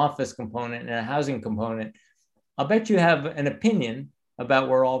and an office component and a housing component, I'll bet you have an opinion about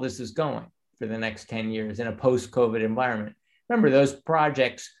where all this is going for the next 10 years in a post-COVID environment. Remember, those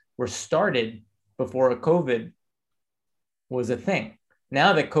projects were started before COVID was a thing.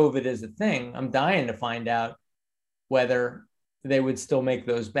 Now that COVID is a thing, I'm dying to find out whether they would still make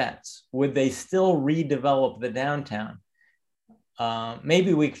those bets. Would they still redevelop the downtown?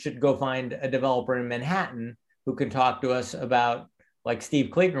 Maybe we should go find a developer in Manhattan who can talk to us about, like Steve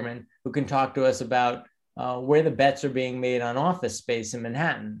Kligerman, who can talk to us about where the bets are being made on office space in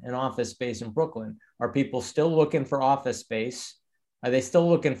Manhattan and office space in Brooklyn. Are people still looking for office space? Are they still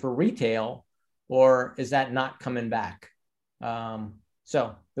looking for retail, or is that not coming back?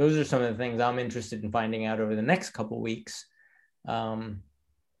 So those are some of the things I'm interested in finding out over the next couple of weeks. I'm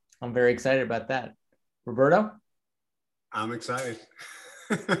very excited about that. Roberto? I'm excited.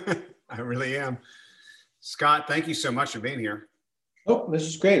 I really am. Scott, thank you so much for being here. Oh, this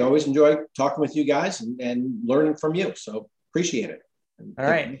is great. Always enjoy talking with you guys and learning from you. So appreciate it. All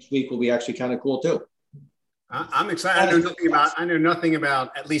right. Next week will be actually kind of cool too. I'm excited. I know nothing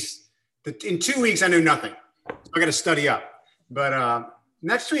about, at least in 2 weeks, I know nothing. I got to study up. But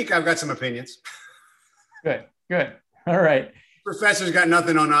next week, I've got some opinions. Good. All right. Professor's got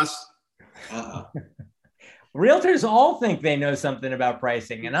nothing on us. Realtors all think they know something about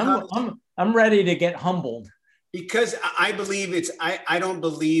pricing, and I'm ready to get humbled. Because I believe I don't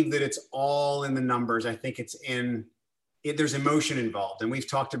believe that it's all in the numbers. I think there's emotion involved. And we've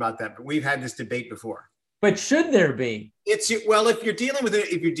talked about that, but we've had this debate before. But should there be? If you're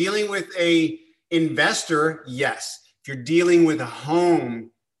dealing with a investor, yes. If you're dealing with a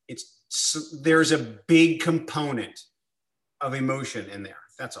home, there's a big component of emotion in there.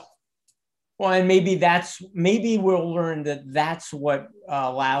 That's all. Well, and maybe we'll learn that that's what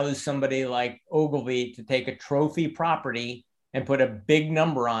allows somebody like Ogilvy to take a trophy property and put a big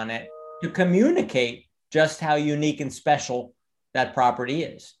number on it to communicate just how unique and special that property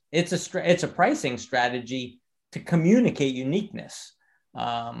is. It's a pricing strategy to communicate uniqueness.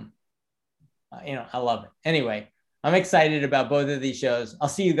 I love it. Anyway, I'm excited about both of these shows. I'll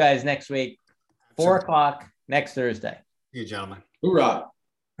see you guys next week, 4:00 next Thursday. You gentlemen. Hoorah.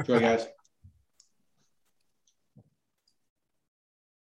 Enjoy, guys.